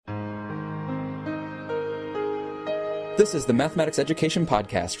This is the Mathematics Education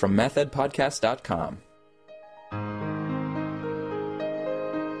Podcast from mathedpodcast.com.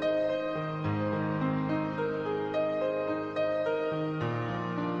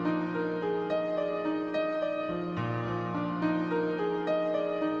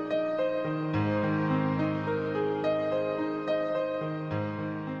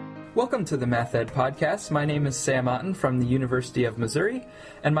 Welcome to the Math Ed Podcast. My name is Sam Otten from the University of Missouri,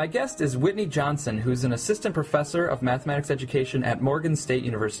 and my guest is Whitney Johnson, who's an assistant professor of mathematics education at Morgan State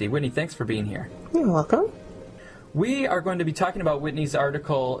University. Whitney, thanks for being here. You're welcome. We are going to be talking about Whitney's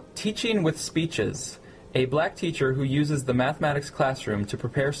article, Teaching with Speeches, a black teacher who uses the mathematics classroom to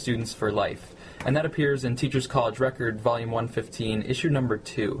prepare students for life. And that appears in Teachers College Record, Volume 115, Issue Number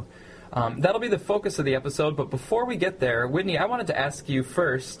 2. That'll be the focus of the episode, but before we get there, Whitney, I wanted to ask you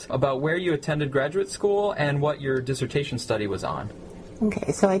first about where you attended graduate school and what your dissertation study was on.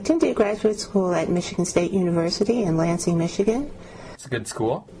 Okay, so I attended graduate school at Michigan State University in Lansing, Michigan. It's a good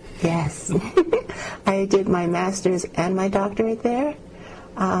school. Yes. I did my master's and my doctorate there.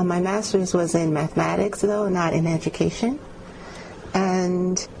 My master's was in mathematics, though, not in education.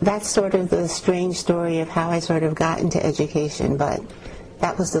 And that's sort of the strange story of how I sort of got into education, but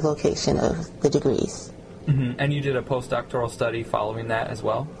that was the location of the degrees. Mm-hmm. And you did a postdoctoral study following that as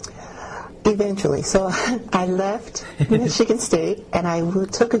well? Eventually. So I left Michigan State, and I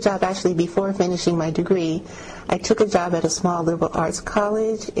took a job actually before finishing my degree. I took a job at a small liberal arts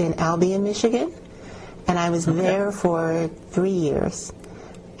college in Albion, Michigan, and I was there for 3 years.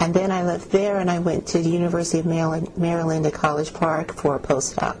 And then I left there and I went to the University of Maryland at College Park for a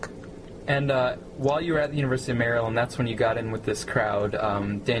postdoc. And while you were at the University of Maryland, that's when you got in with this crowd,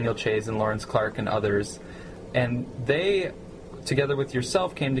 Daniel Chase and Lawrence Clark and others. And they, together with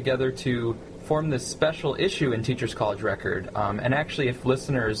yourself, came together to form this special issue in Teachers College Record. And actually, if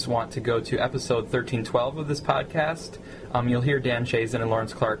listeners want to go to episode 1312 of this podcast, you'll hear Dan Chazin and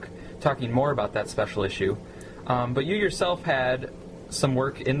Lawrence Clark talking more about that special issue. But you yourself had some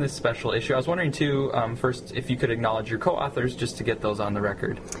work in this special issue. I was wondering, too, first, if you could acknowledge your co-authors just to get those on the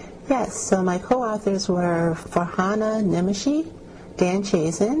record. Yes, so my co-authors were Farhana Nemeshi, Dan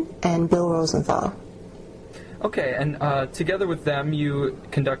Chazin, and Bill Rosenthal. Okay, and together with them, you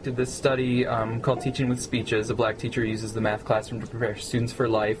conducted this study called Teaching with Speeches. A black teacher uses the math classroom to prepare students for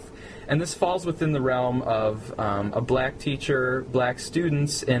life. And this falls within the realm of a black teacher, black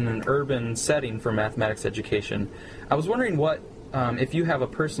students in an urban setting for mathematics education. I was wondering if you have a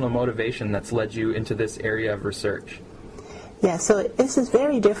personal motivation that's led you into this area of research. Yeah, so this is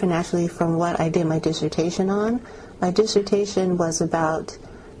very different actually from what I did my dissertation on. My dissertation was about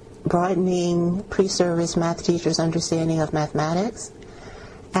broadening pre-service math teachers' understanding of mathematics.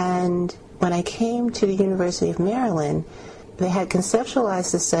 And when I came to the University of Maryland, they had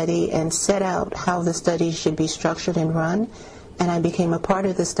conceptualized the study and set out how the study should be structured and run. And I became a part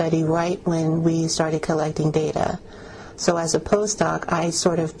of the study right when we started collecting data. So as a postdoc, I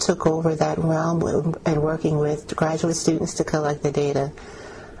sort of took over that realm and working with graduate students to collect the data.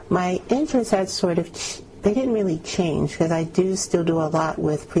 My interests had they didn't really change because I do still do a lot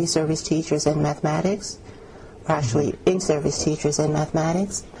with pre-service teachers and mathematics, or actually in-service teachers and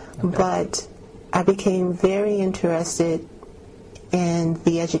mathematics. Okay. But I became very interested in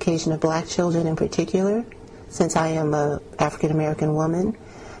the education of black children in particular, since I am an African-American woman.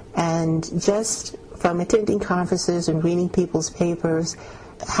 And just from attending conferences and reading people's papers,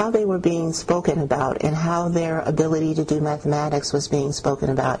 how they were being spoken about and how their ability to do mathematics was being spoken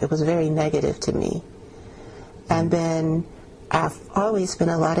about, it was very negative to me. And then I've always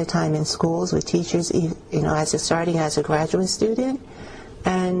spent a lot of time in schools with teachers, starting as a graduate student,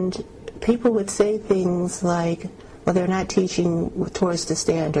 and people would say things like, well, they're not teaching towards the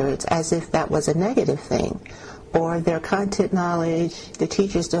standards, as if that was a negative thing, or their content knowledge, the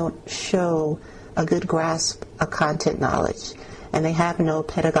teachers don't show a good grasp of content knowledge, and they have no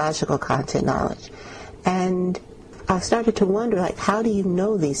pedagogical content knowledge. And I started to wonder, how do you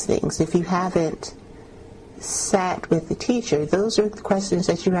know these things if you haven't sat with the teacher? Those are questions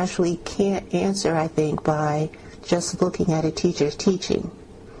that you actually can't answer, I think, by just looking at a teacher's teaching.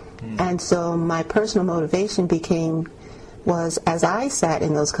 And so my personal motivation was as I sat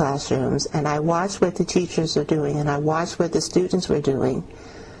in those classrooms and I watched what the teachers were doing and I watched what the students were doing,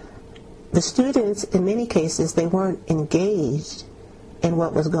 the students, in many cases, they weren't engaged in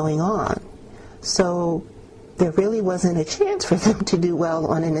what was going on. So there really wasn't a chance for them to do well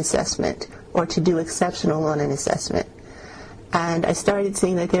on an assessment or to do exceptional on an assessment. And I started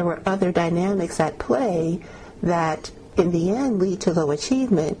seeing that there were other dynamics at play that in the end lead to low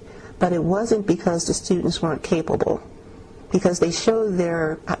achievement, but it wasn't because the students weren't capable, because they showed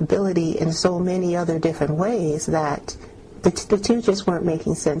their ability in so many other different ways that the two just weren't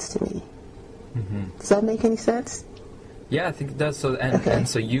making sense to me. Does that make any sense? Yeah, I think it does. So, and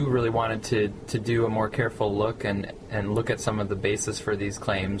so you really wanted to do a more careful look and look at some of the basis for these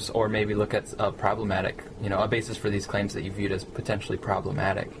claims, or maybe look at a problematic, a basis for these claims that you viewed as potentially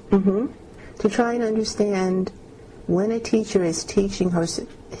problematic. To try and understand when a teacher is teaching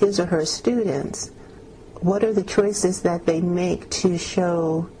his or her students, what are the choices that they make to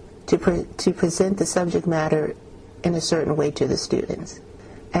show, to present the subject matter in a certain way to the students?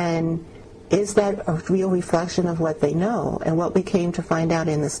 And is that a real reflection of what they know? And what we came to find out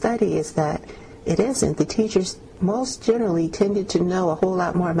in the study is that it isn't. The teachers most generally tended to know a whole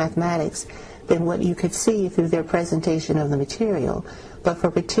lot more mathematics than what you could see through their presentation of the material. But for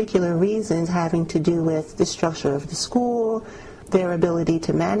particular reasons having to do with the structure of the school, their ability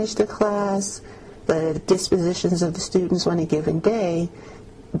to manage the class, the dispositions of the students on a given day,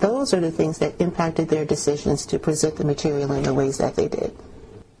 those are the things that impacted their decisions to present the material in the ways that they did.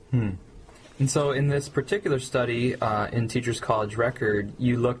 And so in this particular study in Teachers College Record,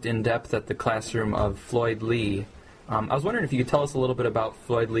 you looked in depth at the classroom of Floyd Lee. I was wondering if you could tell us a little bit about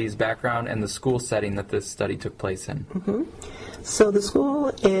Floyd Lee's background and the school setting that this study took place in. So the school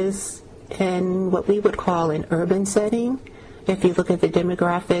is in what we would call an urban setting. If you look at the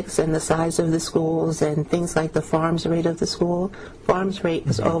demographics and the size of the schools and things like the farms rate of the school, farms rate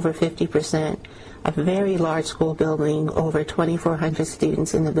was over 50%. A very large school building, over 2,400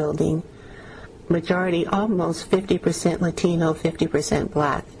 students in the building. Majority, almost 50% Latino, 50%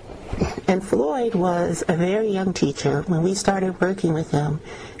 black. And Floyd was a very young teacher. When we started working with him,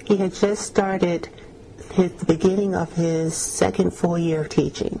 he had just started the beginning of his second full year of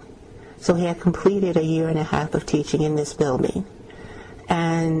teaching. So he had completed a year and a half of teaching in this building.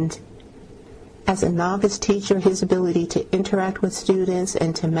 And as a novice teacher, his ability to interact with students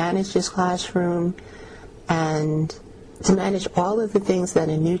and to manage his classroom and to manage all of the things that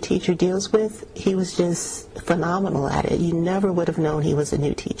a new teacher deals with, he was just phenomenal at it. You never would have known he was a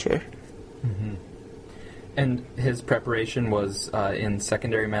new teacher. And his preparation was in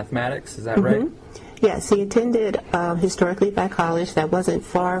secondary mathematics, is that right? Yes, he attended Historically Black College that wasn't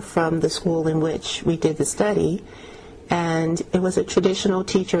far from the school in which we did the study, and it was a traditional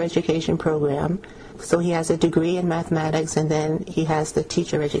teacher education program. So he has a degree in mathematics, and then he has the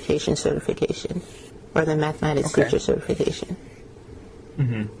teacher education certification, or the mathematics teacher certification.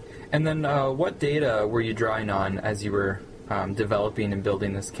 And then what data were you drawing on as you were developing and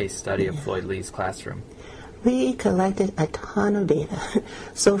building this case study of Floyd Lee's classroom? We collected a ton of data.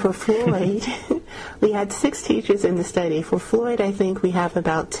 So for Floyd, we had 6 teachers in the study. For Floyd, I think we have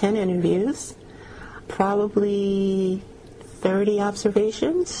about 10 interviews, probably 30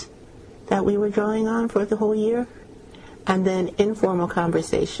 observations that we were drawing on for the whole year, and then informal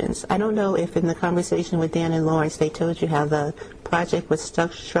conversations. I don't know if in the conversation with Dan and Lawrence they told you how the project was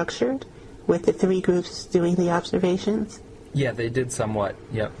structured with the 3 groups doing the observations. Yeah, they did somewhat,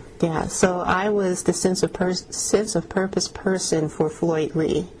 yep. Yeah, so I was the sense of purpose person for Floyd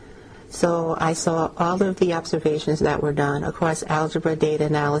Lee. So I saw all of the observations that were done across algebra, data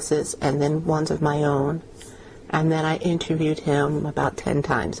analysis, and then ones of my own. And then I interviewed him about 10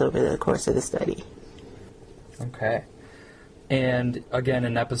 times over the course of the study. Okay. And again,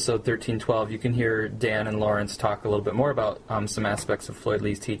 in episode 1312, you can hear Dan and Lawrence talk a little bit more about some aspects of Floyd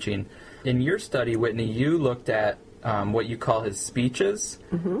Lee's teaching. In your study, Whitney, you looked at what you call his speeches,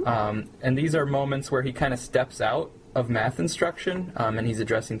 and these are moments where he kind of steps out of math instruction, and he's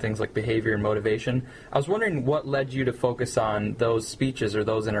addressing things like behavior and motivation. I was wondering what led you to focus on those speeches or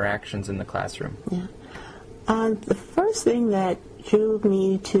those interactions in the classroom. Yeah. The first thing that drew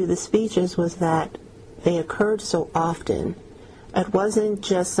me to the speeches was that they occurred so often. It wasn't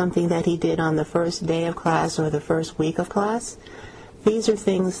just something that he did on the first day of class or the first week of class. These are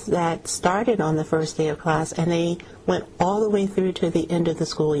things that started on the first day of class, and they went all the way through to the end of the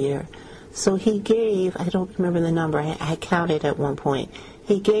school year. So he gave, I don't remember the number, I counted at one point,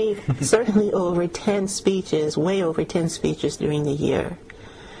 he gave certainly over 10 speeches, way over 10 speeches during the year.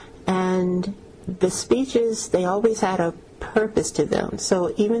 And the speeches, they always had a purpose to them.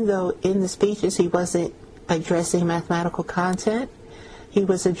 So even though in the speeches he wasn't addressing mathematical content, he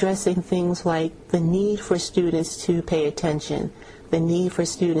was addressing things like the need for students to pay attention, the need for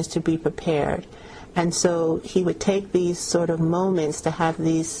students to be prepared. And so he would take these sort of moments to have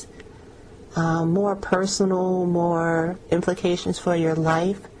these more personal, more implications for your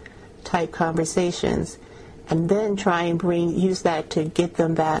life type conversations, and then try and use that to get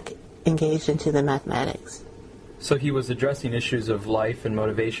them back engaged into the mathematics. So he was addressing issues of life and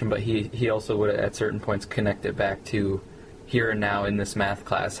motivation, but he also would at certain points connect it back to here and now in this math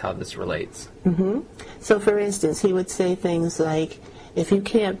class how this relates. So, for instance, he would say things like, if you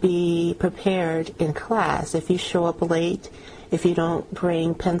can't be prepared in class, if you show up late, if you don't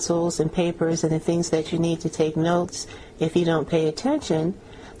bring pencils and papers and the things that you need to take notes, if you don't pay attention,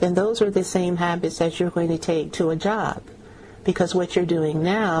 then those are the same habits that you're going to take to a job. Because what you're doing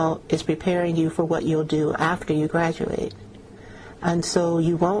now is preparing you for what you'll do after you graduate. And so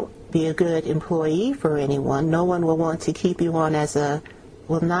you won't be a good employee for anyone. No one will want to keep you on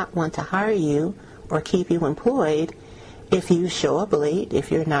will not want to hire you or keep you employed if you show up late,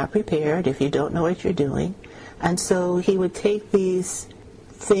 if you're not prepared, if you don't know what you're doing. And so he would take these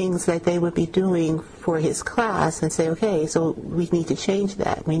things that they would be doing for his class and say, okay, so we need to change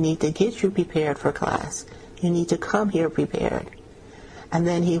that. We need to get you prepared for class. You need to come here prepared. And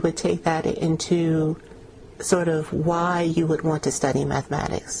then he would take that into sort of why you would want to study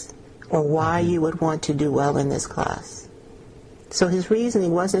mathematics or why you would want to do well in this class. So his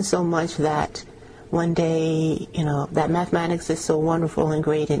reasoning wasn't so much that one day, that mathematics is so wonderful and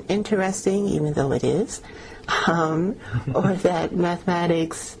great and interesting, even though it is, or that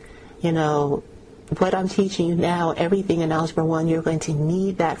mathematics, what I'm teaching you now, everything in Algebra 1, you're going to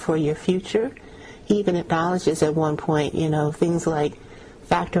need that for your future. He even acknowledges at one point, things like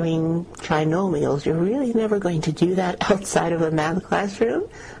factoring trinomials. You're really never going to do that outside of a math classroom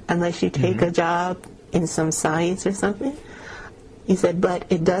unless you take a job in some science or something. He said, but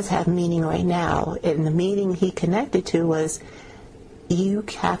it does have meaning right now. And the meaning he connected to was, you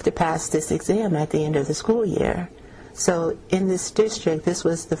have to pass this exam at the end of the school year. So in this district, this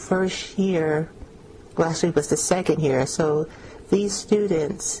was the first year, well, actually it was the second year. So these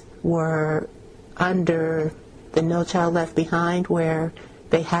students were under the No Child Left Behind, where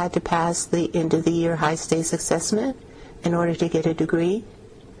they had to pass the end of the year high stakes assessment in order to get a degree.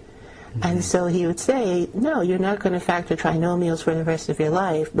 And so he would say, no, you're not going to factor trinomials for the rest of your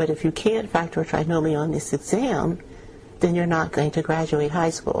life, but if you can't factor a trinomial on this exam, then you're not going to graduate high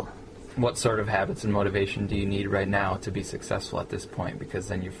school. What sort of habits and motivation do you need right now to be successful at this point? Because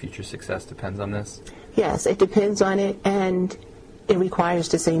then your future success depends on this. Yes, it depends on it, and it requires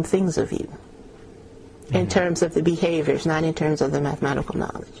the same things of you in terms of the behaviors, not in terms of the mathematical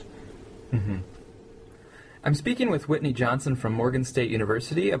knowledge. I'm speaking with Whitney Johnson from Morgan State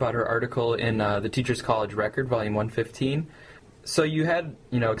University about her article in the Teachers College Record, Volume 115. So you had,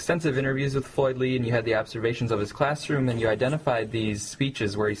 extensive interviews with Floyd Lee, and you had the observations of his classroom, and you identified these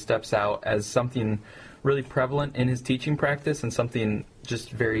speeches where he steps out as something really prevalent in his teaching practice and something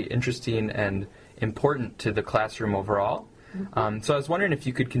just very interesting and important to the classroom overall. So I was wondering if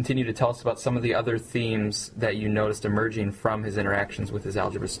you could continue to tell us about some of the other themes that you noticed emerging from his interactions with his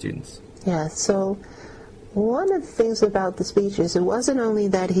algebra students. Yeah, so one of the things about the speeches, it wasn't only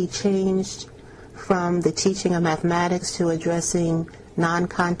that he changed from the teaching of mathematics to addressing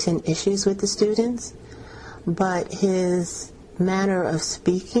non-content issues with the students, but his manner of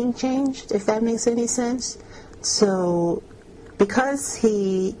speaking changed, if that makes any sense. So because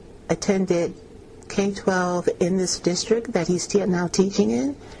he attended K-12 in this district that he's now teaching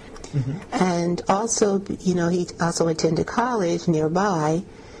in, and also, he also attended college nearby,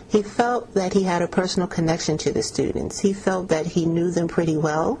 he felt that he had a personal connection to the students. He felt that he knew them pretty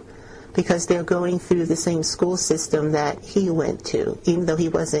well because they're going through the same school system that he went to, even though he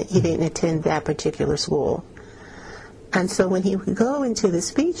didn't attend that particular school. And so when he would go into the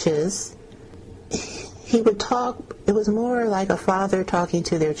speeches, he would talk, it was more like a father talking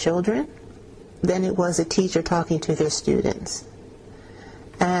to their children than it was a teacher talking to their students.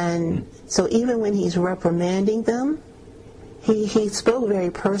 And so even when he's reprimanding them, he spoke very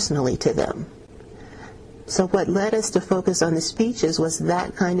personally to them. So what led us to focus on the speeches was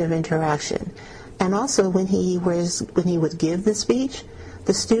that kind of interaction. And also when he would give the speech,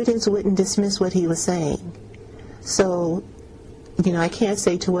 the students wouldn't dismiss what he was saying. So, I can't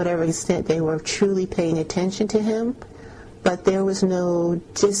say to whatever extent they were truly paying attention to him, but there was no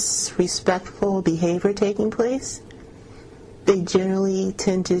disrespectful behavior taking place. They generally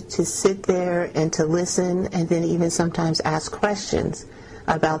tended to sit there and to listen and then even sometimes ask questions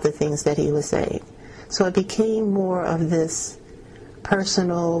about the things that he was saying. So it became more of this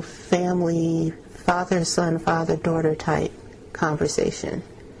personal, family, father-son, father-daughter type conversation.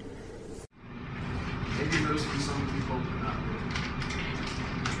 Maybe those were some people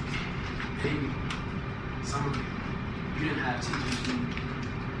maybe some of you didn't have teachers who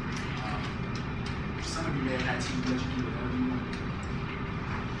some of you may have had teachers let you do whatever you want.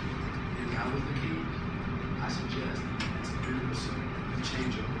 If that was the case, I suggest as a principal you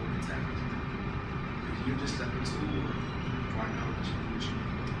change your whole mentality. If you just step into school or acknowledge what you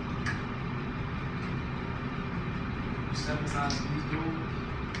you step inside these doors,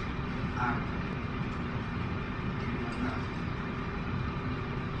 I don't know.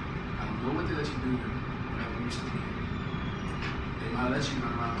 I don't know what they let you do whenever you used to be. They might let you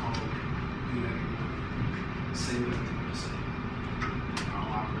run around home, do whatever you want, say whatever you want to say. I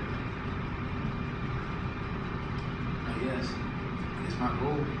don't operate like that. Now, yes, it's my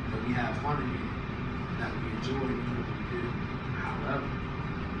goal that we have fun in here, that we enjoy what we do. However,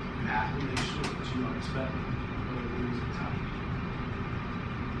 you have to make sure that you are respectful of the rules and topics.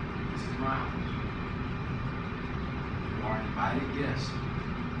 This is my house. You are invited guests.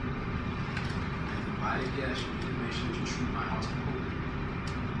 As invited guests, you need to make sure that you treat my house appropriately.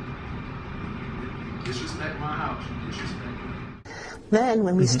 When you disrespect my house, you disrespect me. Then,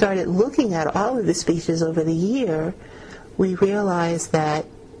 when we started looking at all of the speeches over the year, we realized that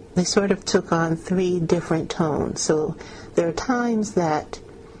they sort of took on 3 different tones. So there are times that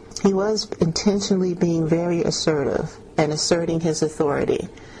he was intentionally being very assertive and asserting his authority.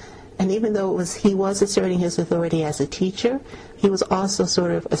 And even though he was asserting his authority as a teacher, he was also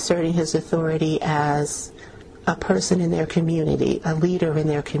sort of asserting his authority as a person in their community, a leader in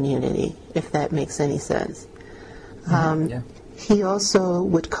their community, if that makes any sense. Yeah. He also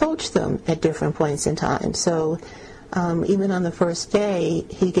would coach them at different points in time. So even on the first day,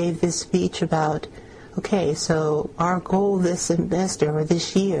 he gave this speech about, okay, so our goal this semester or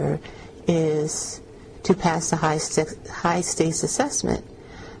this year is to pass the high stakes assessment.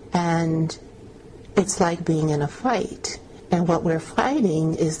 And it's like being in a fight. And what we're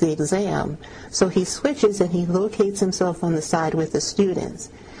fighting is the exam. So he switches and he locates himself on the side with the students.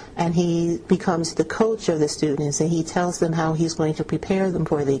 And he becomes the coach of the students, and he tells them how he's going to prepare them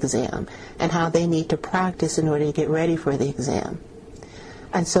for the exam and how they need to practice in order to get ready for the exam.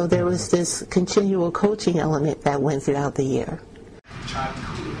 And so there was this continual coaching element that went throughout the year. Try to be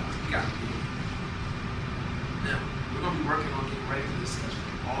cool about it. You got to be. Now, we're going to be working on getting ready for this session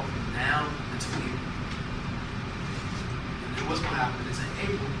all from now until April. And then what's going to happen is in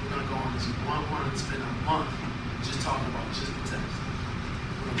April, we're going to go on this one and spend a month just talking about just the text.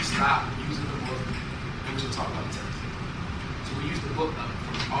 We're going to stop using the book and we're going to talk about the text. So we use the book up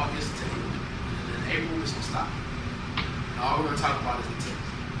from August to April. And then in April, we're going to stop. And all we're going to talk about is the text.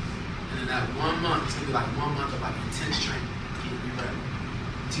 And then that 1 month, it's going to be like 1 month of like intense training. Keep you ready.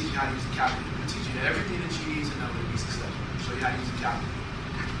 Teach you how to use the calculator. We'll teach you everything that you need to know to be successful. We'll show you how to use the calculator.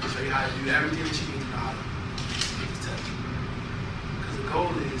 We'll show you how to do everything that you need to know how to get the test. Because the goal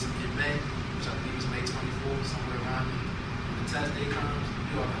is in May, which I believe is May 24th, somewhere around there, when the test day comes,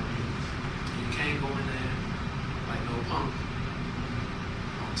 you are going to be. You can't go in there like no punk.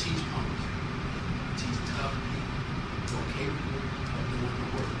 Don't teach punks. Teach tough people who are capable of doing the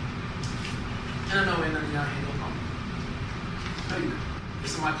work. And I know ain't none of y'all ain't no punk. No, you not. If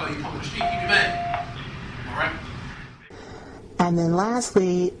somebody call you punk on the street, keep your mad. All right? And then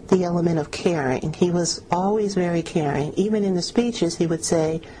lastly, the element of caring. He was always very caring. Even in the speeches, he would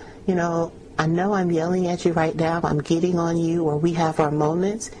say, you know I'm yelling at you right now, I'm getting on you, or we have our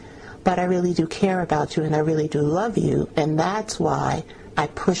moments, but I really do care about you and I really do love you, and that's why I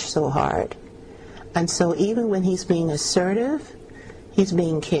push so hard. And so even when he's being assertive, he's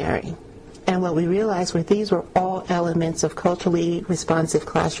being caring. And what we realized were these were all elements of culturally responsive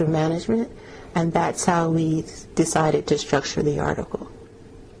classroom management, and that's how we decided to structure the article.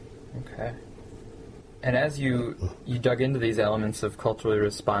 Okay. And as you dug into these elements of culturally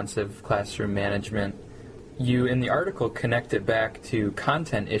responsive classroom management, you, in the article, connect it back to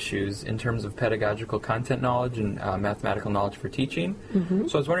content issues in terms of pedagogical content knowledge and mathematical knowledge for teaching. Mm-hmm.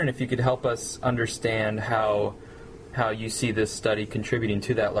 So I was wondering if you could help us understand how you see this study contributing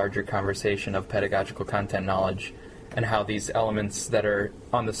to that larger conversation of pedagogical content knowledge, and how these elements that are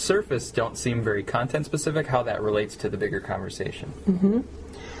on the surface don't seem very content-specific, how that relates to the bigger conversation. Mm-hmm.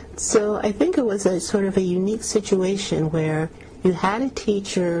 So I think it was a sort of a unique situation where you had a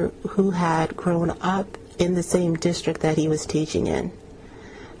teacher who had grown up in the same district that he was teaching in.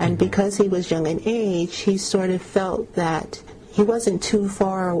 And because he was young in age, he sort of felt that he wasn't too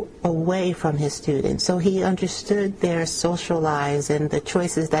far away from his students. So he understood their social lives and the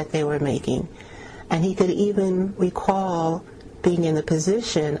choices that they were making. And he could even recall being in the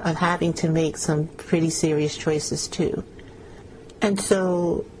position of having to make some pretty serious choices too. And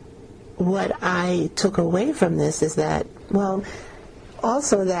so what I took away from this is that, well,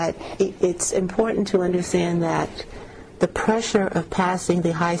 also that it's important to understand that the pressure of passing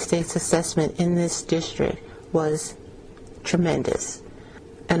the high stakes assessment in this district was tremendous.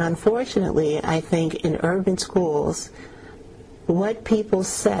 And unfortunately, I think in urban schools, what people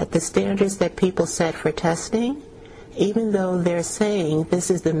set, the standards that people set for testing, even though they're saying this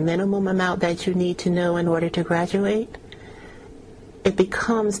is the minimum amount that you need to know in order to graduate, it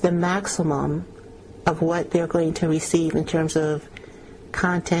becomes the maximum of what they're going to receive in terms of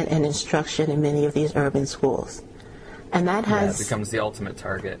content and instruction in many of these urban schools. And that has... it becomes the ultimate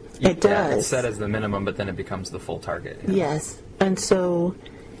target. It does. It's set as the minimum, but then it becomes the full target. Yes. And so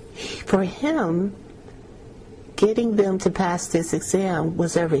for him, getting them to pass this exam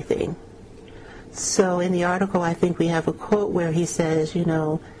was everything. So in the article, I think we have a quote where he says,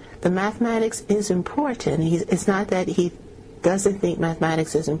 the mathematics is important. It's not that he doesn't think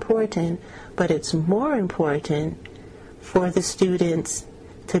mathematics is important, but it's more important for the students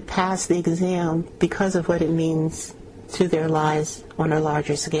to pass the exam because of what it means to their lives on a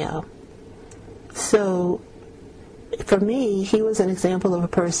larger scale. So for me, he was an example of a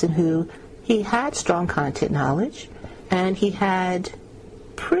person who he had strong content knowledge and he had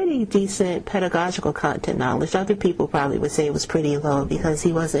pretty decent pedagogical content knowledge. Other people probably would say it was pretty low because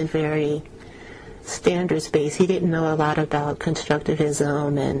he wasn't very standards-based. He didn't know a lot about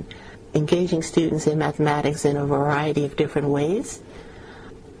constructivism and engaging students in mathematics in a variety of different ways.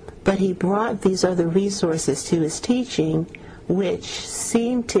 But he brought these other resources to his teaching which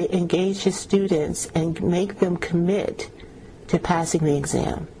seemed to engage his students and make them commit to passing the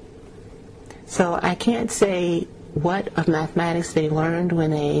exam. So I can't say what of mathematics they learned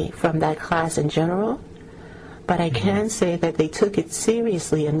from that class in general, but I can say that they took it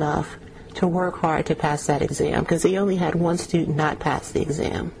seriously enough to work hard to pass that exam, because they only had one student not pass the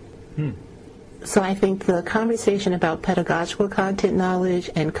exam. So I think the conversation about pedagogical content knowledge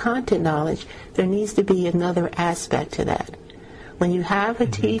and content knowledge, there needs to be another aspect to that. When you have a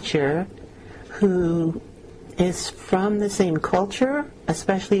teacher who is from the same culture,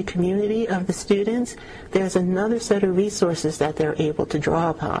 especially a community of the students, there's another set of resources that they're able to draw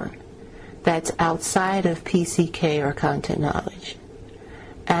upon that's outside of PCK or content knowledge.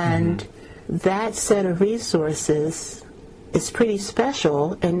 And that set of resources is pretty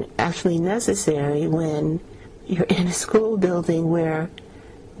special and actually necessary when you're in a school building where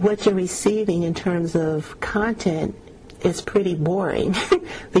what you're receiving in terms of content is pretty boring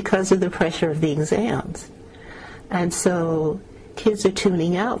because of the pressure of the exams. And so kids are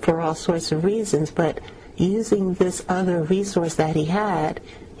tuning out for all sorts of reasons, but using this other resource that he had,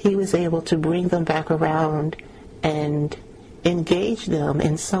 he was able to bring them back around and engage them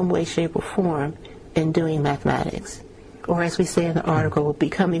in some way, shape, or form in doing mathematics. Or as we say in the article,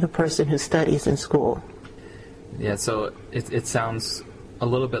 becoming a person who studies in school. Yeah, so it sounds a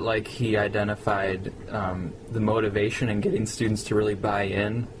little bit like he identified the motivation in getting students to really buy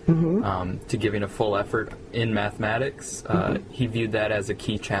in to giving a full effort in mathematics. He viewed that as a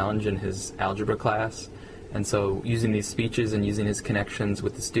key challenge in his algebra class. And so using these speeches and using his connections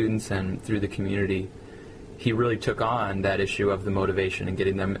with the students and through the community, he really took on that issue of the motivation and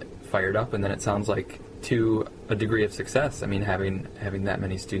getting them fired up. And then it sounds like to a degree of success. I mean, having that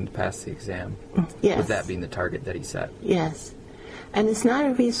many students pass the exam, yes, with that being the target that he set. Yes. And it's not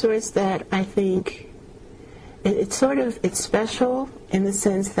a resource that I think, it's special in the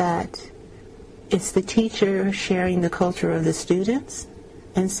sense that it's the teacher sharing the culture of the students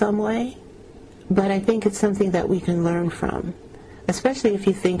in some way, but I think it's something that we can learn from, especially if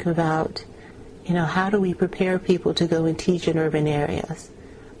you think about, how do we prepare people to go and teach in urban areas?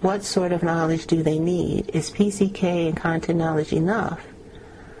 What sort of knowledge do they need? Is PCK and content knowledge enough?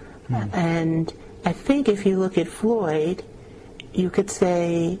 And I think if you look at Floyd, you could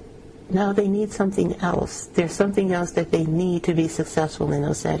say, no, they need something else. There's something else that they need to be successful in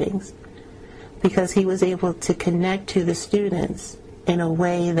those settings. Because he was able to connect to the students in a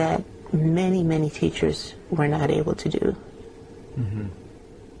way that many, many teachers were not able to do.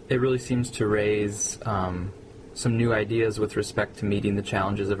 It really seems to raise some new ideas with respect to meeting the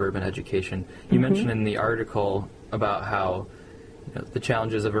challenges of urban education. You mentioned in the article about how the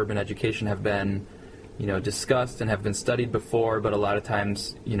challenges of urban education have been discussed and have been studied before, but a lot of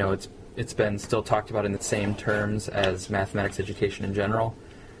times, it's been still talked about in the same terms as mathematics education in general,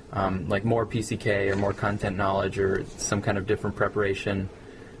 like more PCK or more content knowledge or some kind of different preparation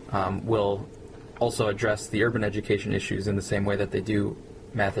will also address the urban education issues in the same way that they do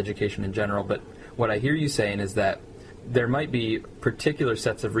math education in general. But what I hear you saying is that there might be particular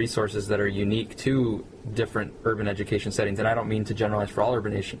sets of resources that are unique to different urban education settings, and I don't mean to generalize for all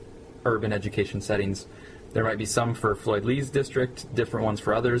urban education settings. There might be some for Floyd Lee's district, different ones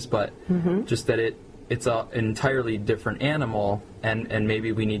for others, but just that it's an entirely different animal, and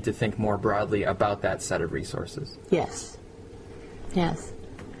maybe we need to think more broadly about that set of resources. Yes. Yes.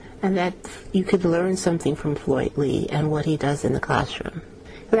 And that you could learn something from Floyd Lee and what he does in the classroom.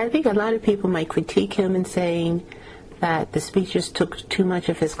 But I think a lot of people might critique him in saying that the speeches took too much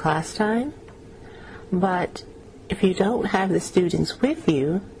of his class time, but if you don't have the students with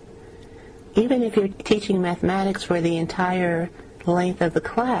you, even if you're teaching mathematics for the entire length of the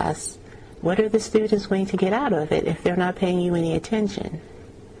class, what are the students going to get out of it if they're not paying you any attention?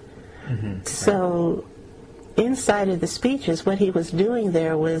 Mm-hmm. So inside of the speeches, what he was doing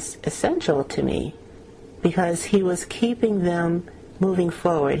there was essential to me, because he was keeping them moving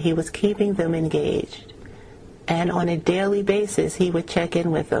forward. He was keeping them engaged. And on a daily basis, he would check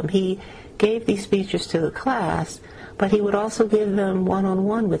in with them. He gave these speeches to the class, but he would also give them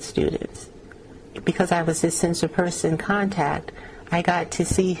one-on-one with students. Because I was his censor person contact, I got to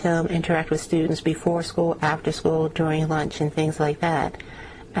see him interact with students before school, after school, during lunch, and things like that.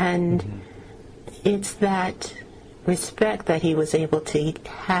 And it's that respect that he was able to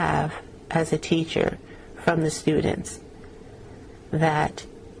have as a teacher from the students that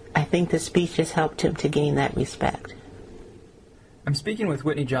I think the speeches helped him to gain that respect. I'm speaking with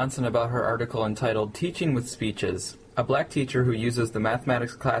Whitney Johnson about her article entitled Teaching with Speeches, a black teacher who uses the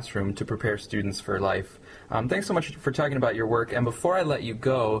mathematics classroom to prepare students for life. Thanks so much for talking about your work. And before I let you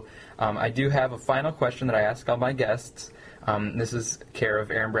go, I do have a final question that I ask all my guests. This is care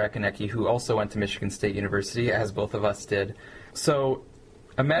of Aaron Brackenecki, who also went to Michigan State University, as both of us did. So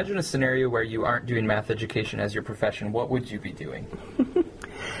imagine a scenario where you aren't doing math education as your profession. What would you be doing?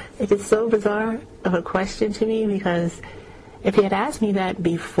 It is so bizarre of a question to me, because if you had asked me that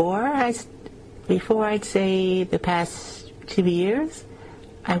before I'd say the past 2 years,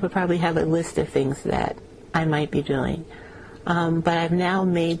 I would probably have a list of things that I might be doing. But I've now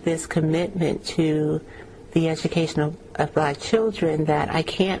made this commitment to the education of black children that I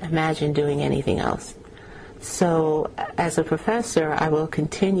can't imagine doing anything else. So as a professor, I will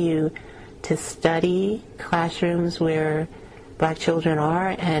continue to study classrooms where black children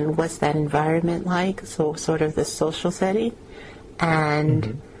are and what's that environment like, so sort of the social setting,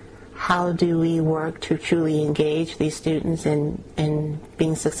 and how do we work to truly engage these students in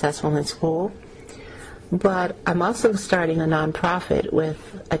being successful in school. But I'm also starting a nonprofit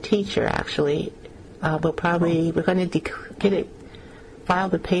with a teacher, actually. We're going to file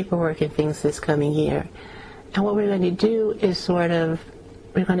the paperwork and things this coming year. And what we're going to do is we're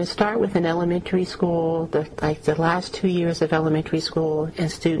going to start with an elementary school, the last 2 years of elementary school, and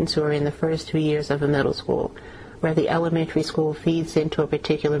students who are in the first 2 years of a middle school, where the elementary school feeds into a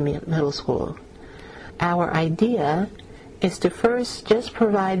particular middle school. Our idea is to first just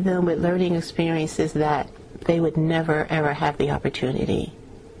provide them with learning experiences that they would never, ever have the opportunity.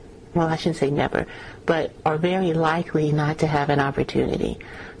 Well, I shouldn't say never, but are very likely not to have an opportunity.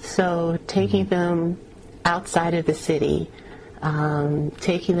 So taking them outside of the city,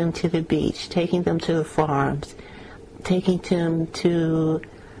 taking them to the beach, taking them to the farms, taking them to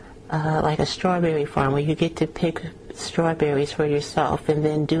like a strawberry farm where you get to pick strawberries for yourself and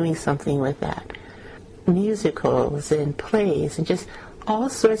then doing something with that. Musicals and plays and just all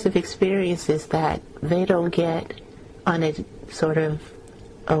sorts of experiences that they don't get on a sort of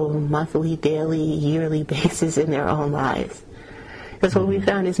monthly, daily, yearly basis in their own lives. Because what we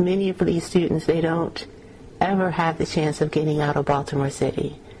found is many of these students, they don't ever have the chance of getting out of Baltimore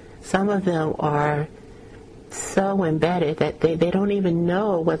City. Some of them are so embedded that they don't even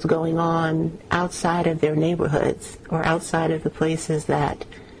know what's going on outside of their neighborhoods or outside of the places that,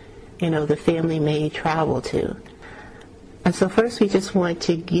 the family may travel to. And so first we just want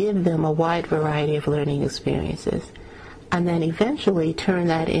to give them a wide variety of learning experiences, and then eventually turn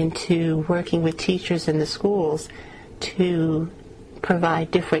that into working with teachers in the schools to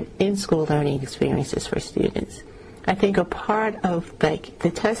provide different in-school learning experiences for students. I think a part of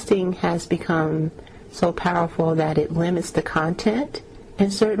the testing has become so powerful that it limits the content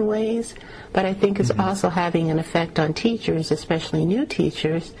in certain ways, but I think it's also having an effect on teachers, especially new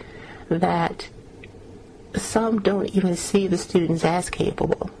teachers, that some don't even see the students as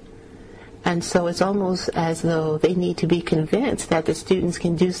capable. And so it's almost as though they need to be convinced that the students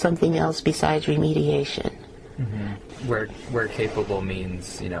can do something else besides remediation. Where capable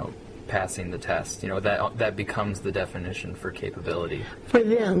means, passing the test. That becomes the definition for capability. For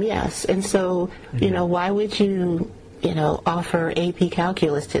them, yes. And so, why would you, offer AP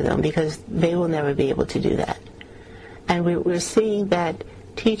calculus to them? Because they will never be able to do that. And we're seeing that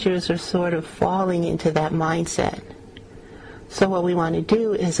teachers are sort of falling into that mindset. So what we want to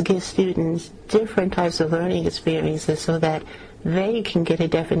do is give students different types of learning experiences so that they can get a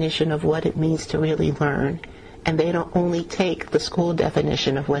definition of what it means to really learn, and they don't only take the school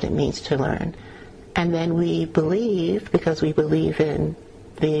definition of what it means to learn. And then we believe, because we believe in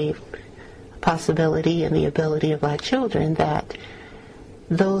the possibility and the ability of black children, that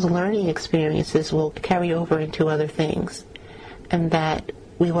those learning experiences will carry over into other things, and that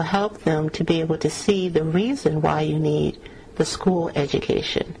we will help them to be able to see the reason why you need the school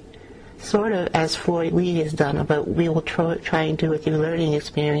education. Sort of as Floyd Lee has done, but we will try and do it through learning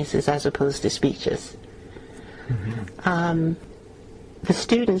experiences as opposed to speeches. The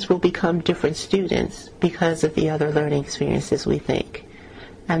students will become different students because of the other learning experiences, we think.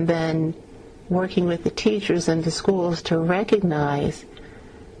 And then working with the teachers and the schools to recognize,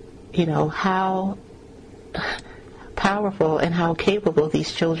 how powerful and how capable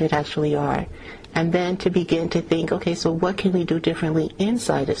these children actually are. And then to begin to think, okay, so what can we do differently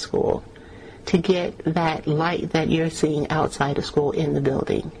inside of school to get that light that you're seeing outside of school in the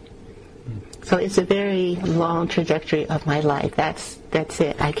building? So it's a very long trajectory of my life. That's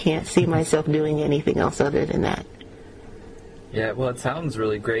it. I can't see myself doing anything else other than that. Yeah, well, it sounds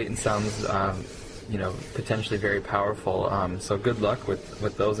really great and sounds, potentially very powerful. So good luck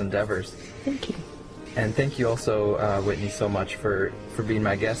with those endeavors. Thank you. And thank you also, Whitney, so much for being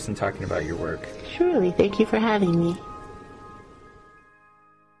my guest and talking about your work. Surely. Thank you for having me.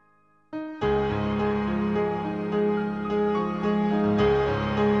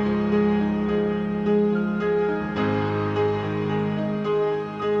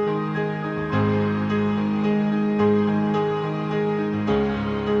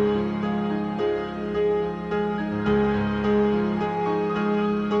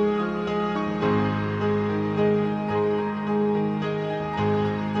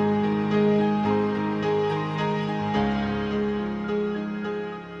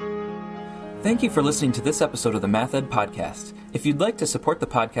 Thank you for listening to this episode of the MathEd Podcast. If you'd like to support the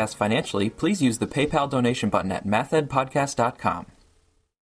podcast financially, please use the PayPal donation button at mathedpodcast.com.